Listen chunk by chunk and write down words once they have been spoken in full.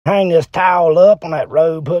Hang this towel up on that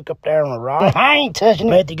robe hook up there on the right. I ain't touching it.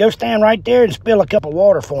 Matthew, go stand right there and spill a cup of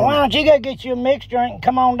water for me. Why don't you go get you a mixed drink and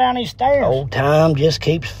come on down these stairs? Old time just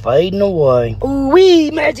keeps fading away. Ooh-wee,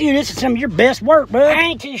 Matthew, this is some of your best work, bud. I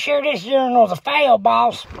ain't too sure this urinal's a fail,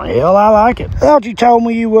 boss. Well, I like it. I thought you told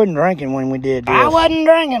me you wasn't drinking when we did this. I wasn't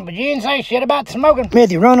drinking, but you didn't say shit about smoking.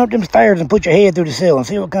 Matthew, run up them stairs and put your head through the sill and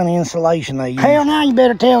see what kind of insulation they use. Hell, now you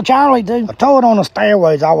better tell Charlie, too. A toilet on a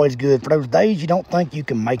stairway is always good for those days you don't think you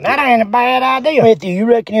can make it. That ain't a bad idea. Matthew, you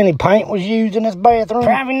reckon any paint was used in this bathroom?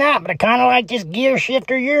 Probably not, but I kind of like this gear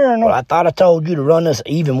shifter urinal. Well, I thought I told you to run this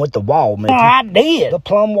even with the wall, Matthew. No, I did. The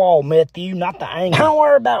plumb wall, Matthew, not the angle. Don't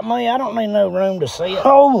worry about me. I don't need no room to see it.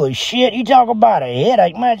 Holy shit, you talk about a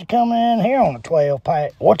headache. Imagine coming in here on a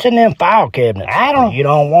 12-pack. What's in them file cabinets? I don't. You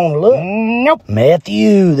don't want to look? Nope.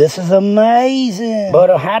 Matthew, this is amazing.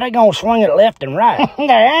 But how they gonna swing it left and right? They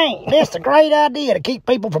ain't. It's a great idea to keep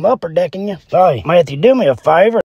people from upper decking you. Hey, Matthew, do me a favor.